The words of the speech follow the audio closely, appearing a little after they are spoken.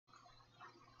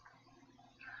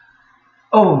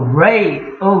All right.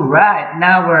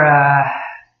 Now we're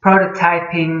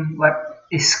prototyping what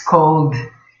is called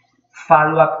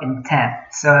follow-up intent.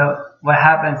 So what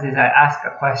happens is I ask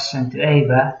a question to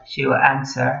Ava, she will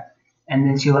answer, and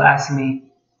then she will ask me,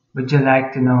 would you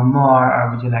like to know more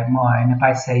or would you like more? And if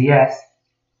I say yes,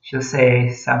 she'll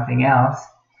say something else.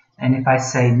 And if I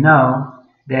say no,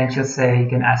 then she'll say you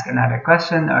can ask another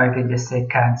question or you can just say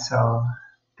cancel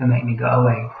to make me go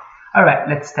away. All right,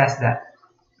 let's test that.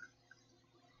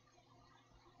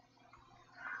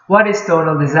 What is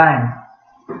total design?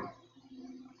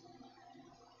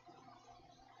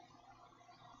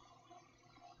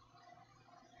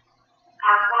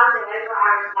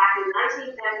 Back in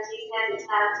 1970 said the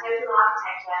term total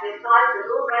architecture implies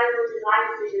that all relevant design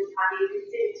decisions have been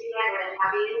considered together and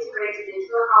have been integrated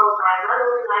into a whole by a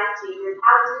well-organized team with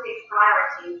power to fix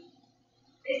priorities.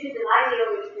 This is an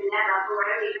ideal which can never, or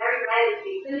only very rarely,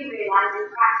 be fully realized in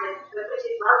practice, but which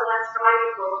is well worth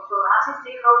striving for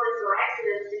artistic wholeness or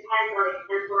excellence depends on it,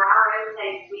 and for our own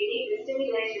sake, we need the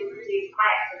stimulation produced by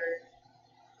excellence.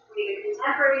 We, the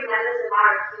contemporary members of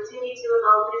ARIF, continue to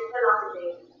evolve this philosophy.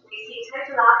 We see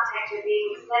total architecture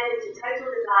being extended to total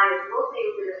design as more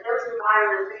things in the built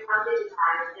environment become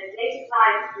digitized, and data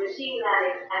science, machine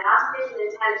learning, and artificial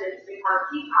intelligence become a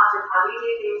key part of how we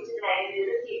do things today and in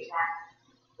the future.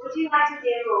 Would you like to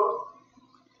hear more?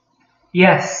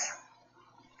 Yes.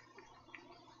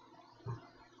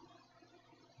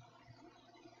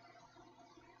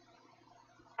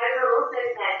 Ava also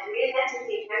said we are yet to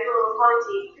seek overall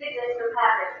quality, fitness and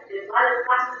purpose, as well as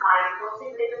satisfying or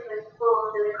significant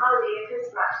forms and economy of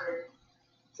construction.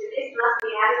 To this must be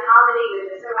added harmony with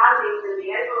the surroundings and the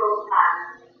overall plan.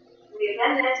 We are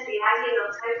then led to the ideal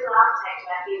of total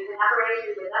architecture in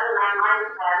collaboration with other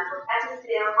like-minded firms or better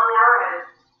still on our own.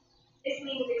 This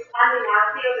means expanding our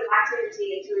field of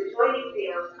activity into adjoining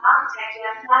fields: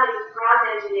 architecture, planning, ground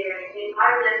engineering,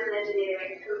 environmental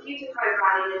engineering, computer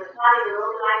programming, and the planning and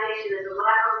organization of the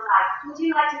work on site. Would you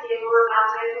like to hear more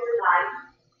about total design?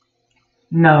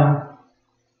 No.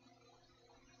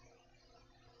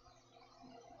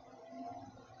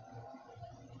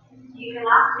 You can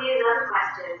ask me another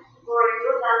question, or if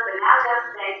you're done for now,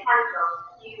 just say cancel.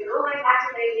 You can always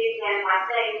activate me again by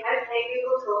saying, okay,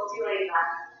 Google, talk to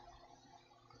Ava.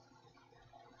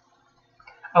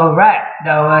 Alright,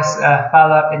 that was a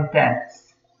follow-up intent.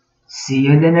 See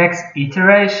you in the next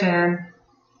iteration.